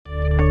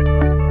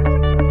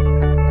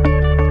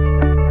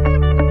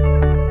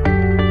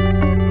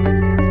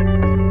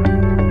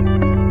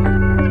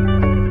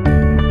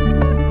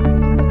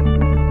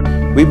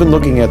We've been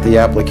looking at the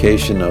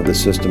application of the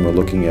system we're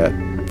looking at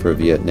for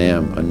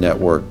Vietnam, a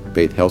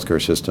network-based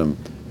healthcare system,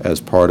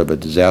 as part of a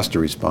disaster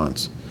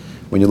response.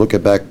 When you look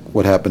at back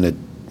what happened at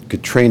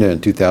Katrina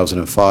in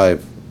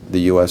 2005, the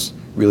U.S.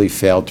 really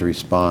failed to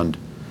respond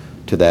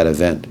to that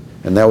event.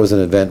 And that was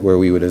an event where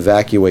we would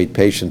evacuate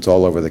patients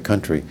all over the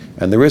country.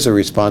 And there is a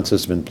response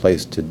system in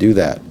place to do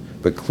that.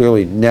 But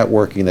clearly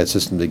networking that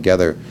system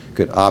together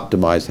could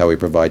optimize how we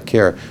provide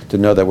care to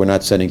know that we're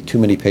not sending too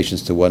many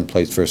patients to one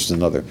place versus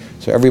another.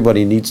 So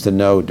everybody needs to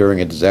know during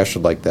a disaster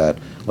like that,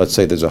 let's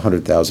say there's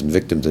 100,000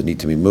 victims that need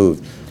to be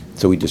moved.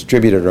 So we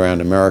distribute it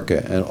around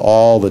America, and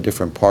all the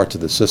different parts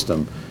of the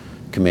system,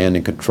 command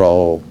and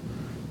control,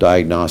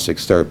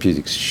 diagnostics,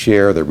 therapeutics,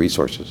 share the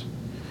resources.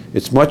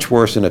 It's much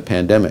worse in a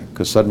pandemic,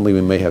 because suddenly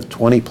we may have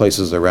 20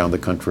 places around the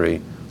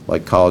country,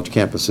 like college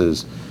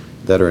campuses,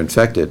 that are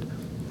infected.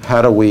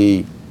 How do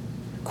we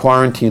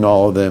quarantine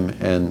all of them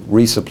and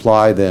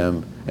resupply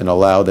them and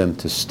allow them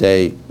to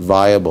stay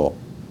viable?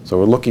 So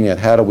we're looking at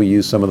how do we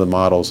use some of the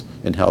models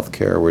in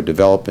healthcare we're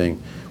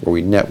developing, where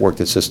we network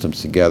the systems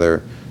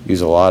together,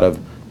 use a lot of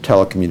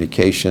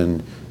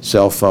telecommunication,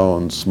 cell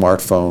phones,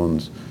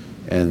 smartphones,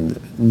 and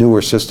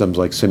newer systems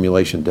like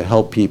simulation to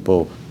help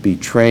people be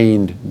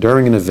trained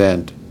during an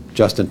event,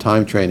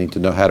 just-in-time training to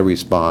know how to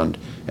respond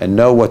and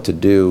know what to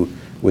do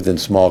within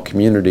small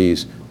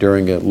communities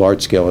during a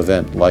large-scale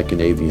event like an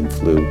avian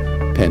flu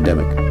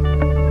pandemic.